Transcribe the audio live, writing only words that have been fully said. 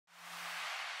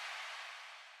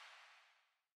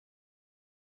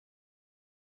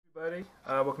Everybody,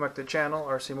 welcome back to the channel,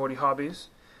 Rc4wd Hobbies.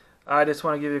 I just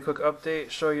want to give you a quick update,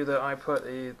 show you that I put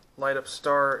a light up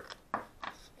star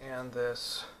and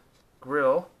this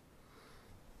grill.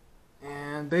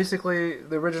 And basically,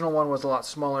 the original one was a lot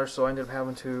smaller, so I ended up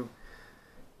having to,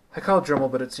 I call it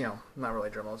Dremel, but it's, not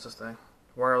really Dremel, it's this thing.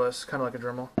 Wireless, kind of like a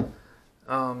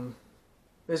Dremel.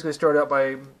 Basically started out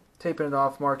by taping it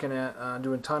off, marking it,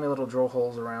 doing tiny little drill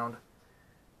holes around.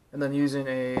 And then using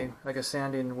a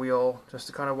sanding wheel just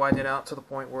to kind of widen it out to the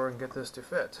point where we can get this to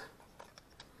fit.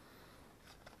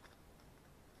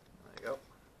 There you go.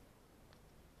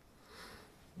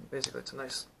 Basically, it's a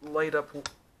nice light up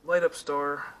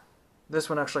star. This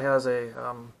one actually has a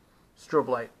strobe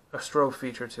light, a strobe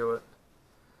feature to it.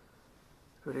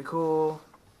 Pretty cool.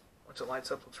 Once it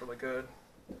lights up, looks really good.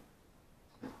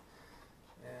 And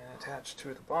attached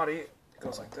to the body, it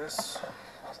goes like this.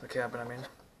 It's the cabin, I mean.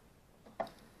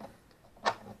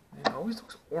 It always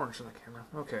looks orange in the camera.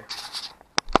 Okay.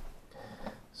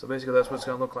 So basically that's what it's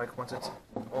going to look like once it's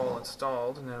all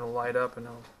installed, and then it'll light up and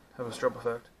it'll have a strobe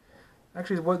effect.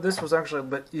 Actually, this was actually a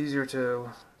bit easier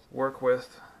to work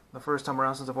with the first time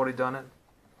around since I've already done it.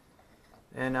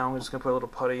 And now I'm just going to put a little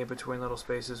putty in between little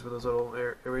spaces with those little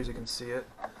areas you can see it.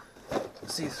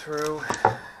 See through.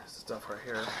 This stuff right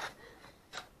here.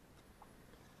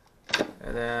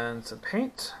 And then some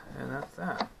paint, and that's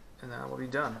that. And that will be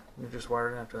done. You just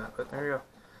wire it in after that. But there you go.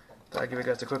 I'll give you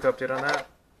guys a quick update on that.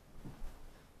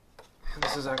 And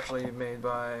this is actually made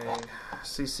by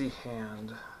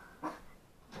CChand.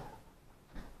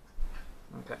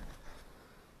 Okay.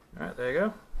 Alright, there you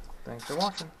go. Thanks for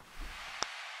watching.